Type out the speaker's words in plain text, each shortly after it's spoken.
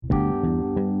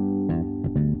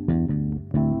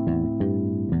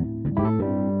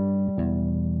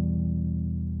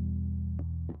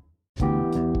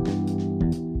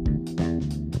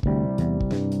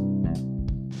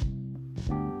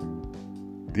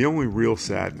The only real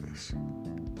sadness,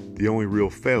 the only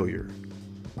real failure,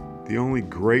 the only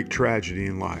great tragedy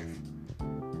in life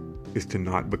is to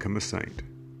not become a saint.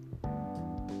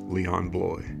 Leon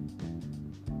Bloy.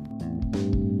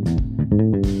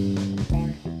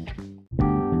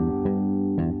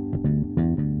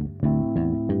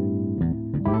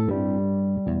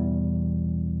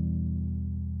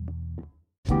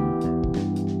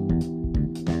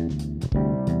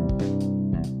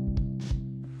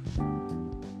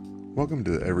 Welcome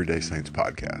to the Everyday Saints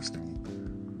podcast,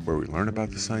 where we learn about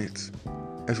the saints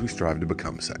as we strive to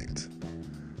become saints.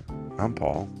 I'm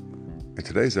Paul, and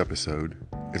today's episode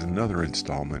is another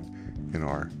installment in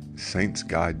our Saints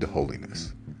Guide to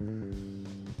Holiness.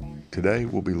 Today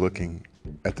we'll be looking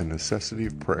at the necessity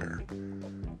of prayer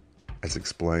as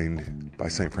explained by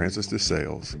St. Francis de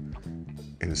Sales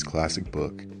in his classic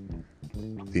book,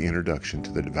 The Introduction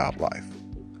to the Devout Life.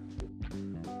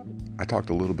 I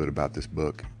talked a little bit about this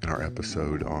book in our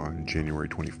episode on January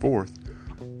 24th,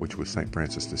 which was St.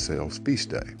 Francis de Sales' feast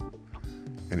day.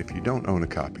 And if you don't own a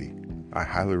copy, I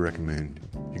highly recommend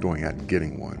you going out and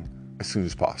getting one as soon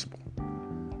as possible.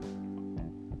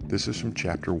 This is from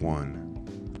Chapter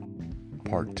 1,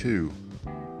 Part 2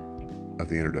 of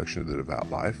the Introduction to the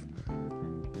Devout Life.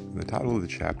 And the title of the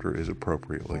chapter is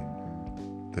appropriately,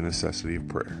 The Necessity of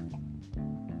Prayer.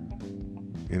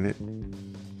 In it,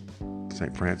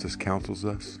 St. Francis counsels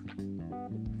us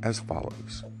as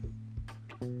follows.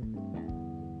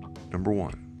 Number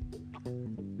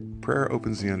 1. Prayer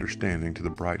opens the understanding to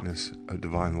the brightness of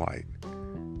divine light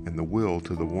and the will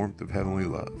to the warmth of heavenly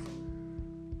love.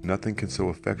 Nothing can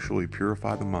so effectually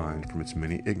purify the mind from its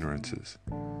many ignorances,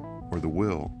 or the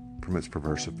will from its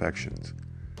perverse affections.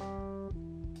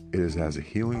 It is as a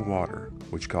healing water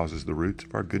which causes the roots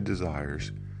of our good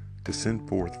desires to send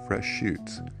forth fresh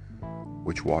shoots,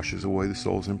 which washes away the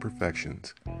soul's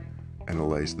imperfections and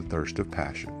allays the thirst of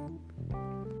passion.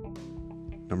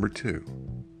 Number 2.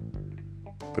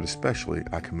 But especially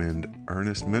I commend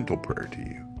earnest mental prayer to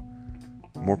you,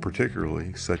 more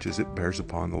particularly such as it bears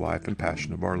upon the life and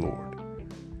passion of our Lord.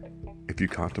 If you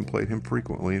contemplate Him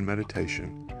frequently in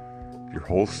meditation, your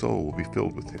whole soul will be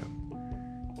filled with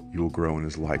Him. You will grow in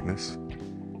His likeness,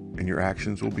 and your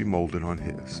actions will be molded on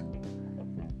His.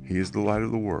 He is the light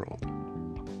of the world.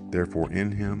 Therefore,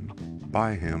 in Him,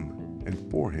 by Him, and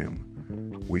for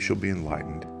Him, we shall be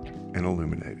enlightened and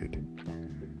illuminated.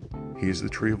 He is the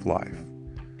tree of life,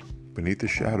 beneath the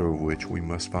shadow of which we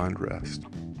must find rest.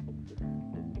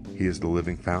 He is the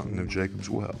living fountain of Jacob's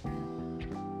well,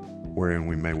 wherein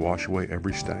we may wash away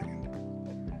every stain.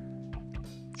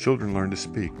 Children learn to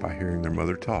speak by hearing their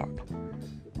mother talk,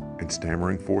 and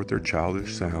stammering forth their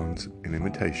childish sounds in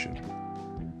imitation.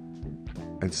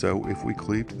 And so, if we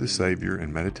cleave to the Savior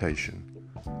in meditation,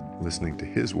 listening to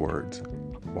His words,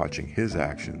 watching His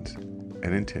actions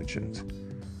and intentions,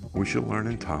 we shall learn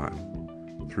in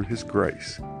time, through His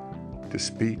grace, to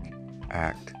speak,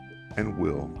 act, and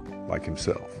will like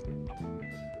Himself.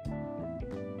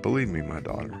 Believe me, my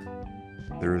daughter,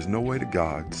 there is no way to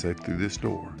God save through this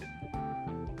door.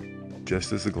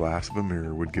 Just as the glass of a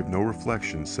mirror would give no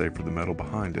reflection save for the metal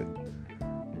behind it,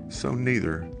 so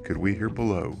neither could we here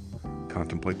below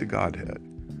contemplate the Godhead,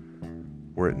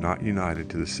 were it not united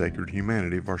to the sacred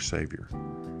humanity of our Savior,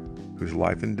 whose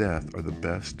life and death are the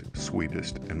best,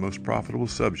 sweetest, and most profitable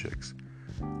subjects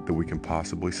that we can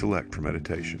possibly select for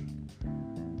meditation.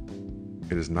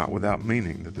 It is not without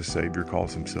meaning that the Savior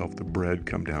calls Himself the bread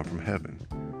come down from heaven.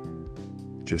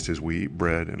 Just as we eat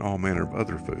bread and all manner of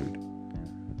other food,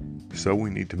 so we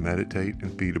need to meditate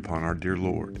and feed upon our dear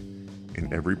Lord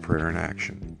in every prayer and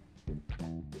action.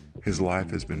 His life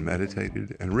has been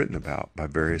meditated and written about by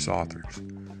various authors.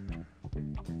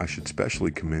 I should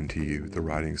specially commend to you the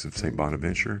writings of St.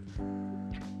 Bonaventure,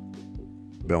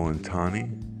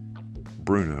 Bellantani,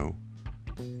 Bruno,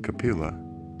 Capilla,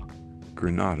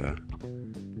 Granada,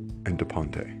 and De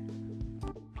Ponte.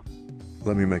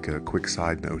 Let me make a quick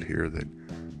side note here that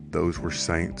those were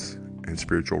saints and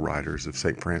spiritual writers of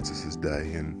St. Francis's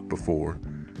day and before,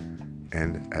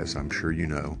 and as I'm sure you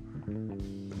know,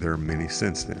 there are many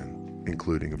since then,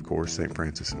 including, of course, St.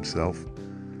 Francis himself,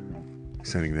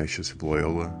 St. Ignatius of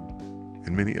Loyola,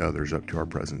 and many others up to our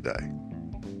present day.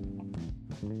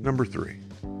 Number 3.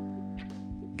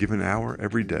 Give an hour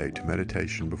every day to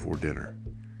meditation before dinner.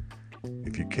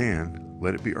 If you can,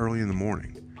 let it be early in the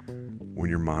morning,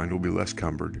 when your mind will be less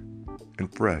cumbered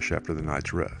and fresh after the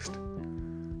night's rest.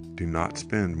 Do not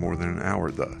spend more than an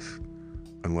hour thus,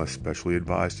 unless specially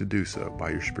advised to do so by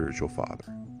your spiritual father.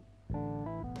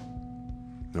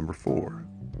 Number 4.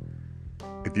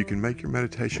 If you can make your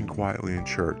meditation quietly in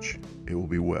church, it will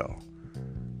be well,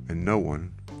 and no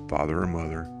one, father or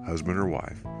mother, husband or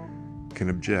wife, can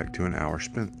object to an hour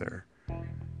spent there,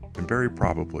 and very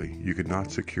probably you could not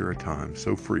secure a time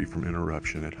so free from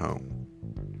interruption at home.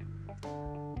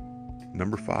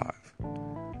 Number 5.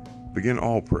 Begin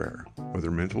all prayer, whether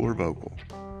mental or vocal,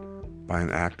 by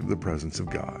an act of the presence of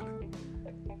God.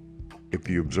 If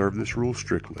you observe this rule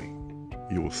strictly,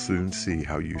 you will soon see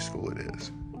how useful it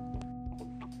is.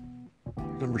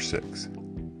 Number 6.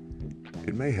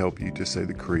 It may help you to say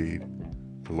the Creed,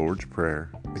 the Lord's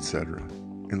Prayer, etc.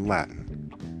 in Latin,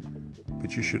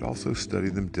 but you should also study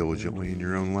them diligently in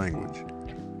your own language,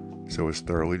 so as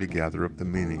thoroughly to gather up the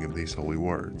meaning of these holy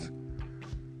words,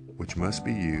 which must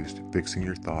be used fixing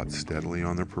your thoughts steadily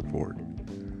on their purport,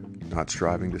 not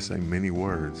striving to say many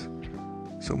words,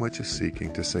 so much as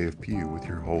seeking to say a few with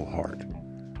your whole heart.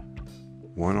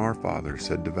 One Our Father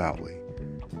said devoutly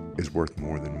is worth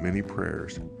more than many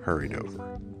prayers hurried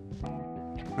over.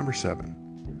 Number 7.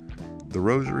 The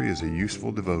Rosary is a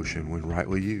useful devotion when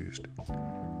rightly used,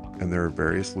 and there are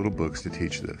various little books to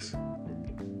teach this.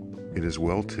 It is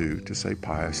well, too, to say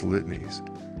pious litanies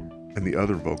and the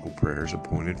other vocal prayers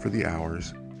appointed for the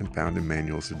hours and found in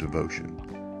manuals of devotion.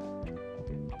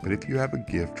 But if you have a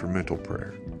gift for mental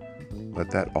prayer,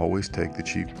 let that always take the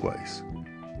chief place,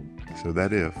 so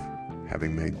that if,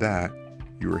 having made that,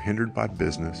 you are hindered by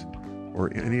business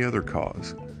or any other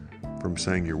cause from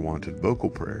saying your wanted vocal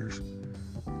prayers,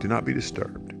 do not be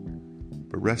disturbed,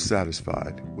 but rest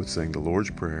satisfied with saying the Lord's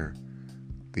Prayer,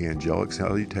 the angelic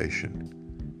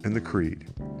salutation, and the Creed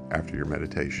after your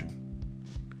meditation.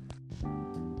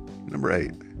 Number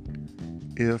 8.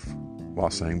 If, while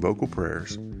saying vocal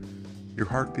prayers, your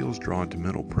heart feels drawn to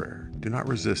mental prayer, do not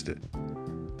resist it,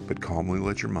 but calmly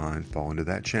let your mind fall into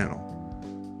that channel,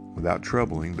 without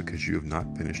troubling because you have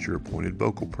not finished your appointed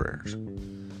vocal prayers.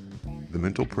 The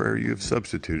mental prayer you have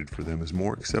substituted for them is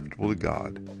more acceptable to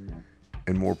God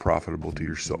and more profitable to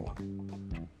your soul.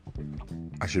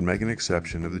 I should make an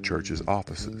exception of the church's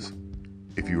offices,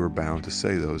 if you are bound to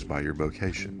say those by your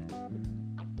vocation.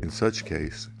 In such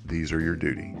case, these are your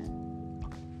duty.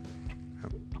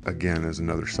 Again, as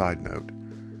another side note,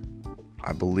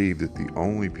 I believe that the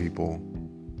only people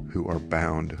who are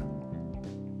bound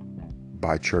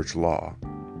by church law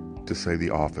to say the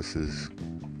offices,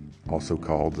 also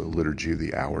called the Liturgy of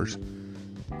the Hours,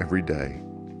 every day,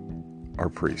 are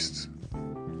priests.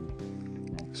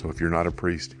 So if you're not a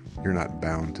priest, you're not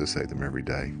bound to say them every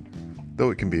day, though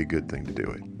it can be a good thing to do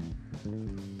it.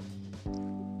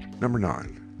 Number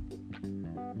 9.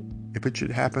 If it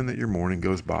should happen that your morning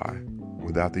goes by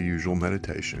without the usual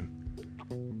meditation,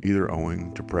 either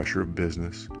owing to pressure of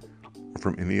business or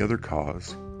from any other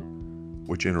cause,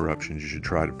 which interruptions you should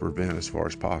try to prevent as far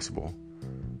as possible,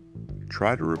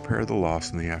 try to repair the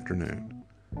loss in the afternoon,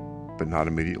 but not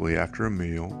immediately after a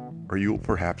meal, or you will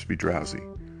perhaps be drowsy,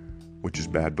 which is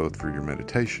bad both for your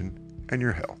meditation and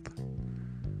your health.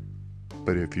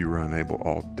 But if you are unable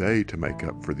all day to make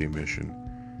up for the omission,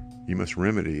 you must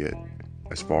remedy it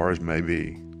as far as may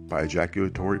be by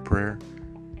ejaculatory prayer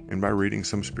and by reading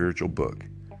some spiritual book,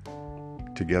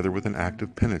 together with an act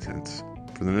of penitence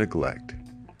for the neglect,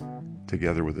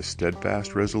 together with a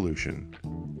steadfast resolution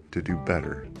to do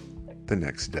better the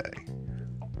next day.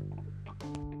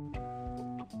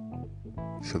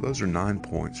 So those are 9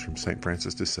 points from St.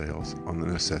 Francis de Sales on the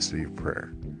necessity of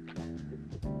prayer.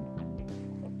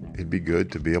 It'd be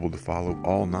good to be able to follow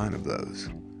all 9 of those,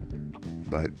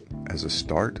 but as a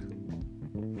start,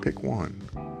 pick one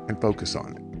and focus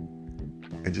on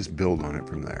it, and just build on it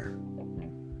from there.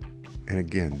 And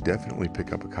again, definitely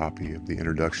pick up a copy of the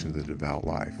Introduction to the Devout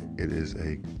Life. It is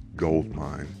a gold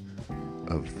mine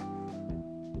of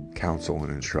counsel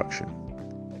and instruction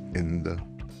in the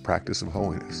practice of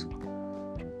holiness,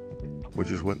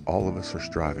 which is what all of us are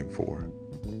striving for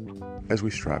as we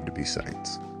strive to be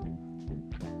saints.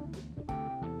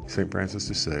 St. Francis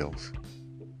de Sales,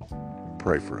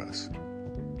 pray for us.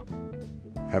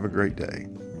 Have a great day.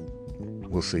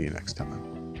 We'll see you next time.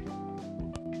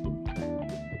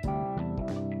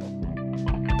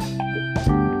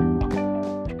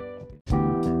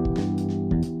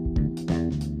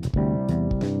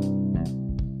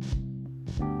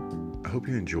 I hope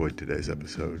you enjoyed today's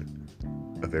episode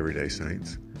of Everyday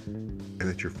Saints, and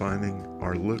that you're finding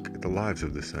our look at the lives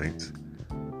of the saints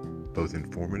both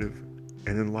informative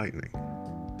and enlightening.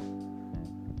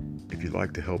 If you'd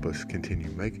like to help us continue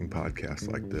making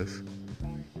podcasts like this,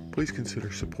 please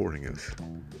consider supporting us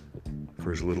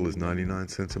for as little as 99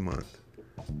 cents a month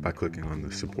by clicking on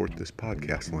the Support This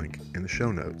Podcast link in the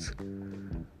show notes.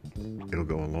 It'll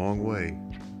go a long way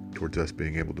towards us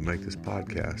being able to make this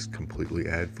podcast completely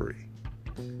ad-free.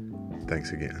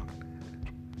 Thanks again.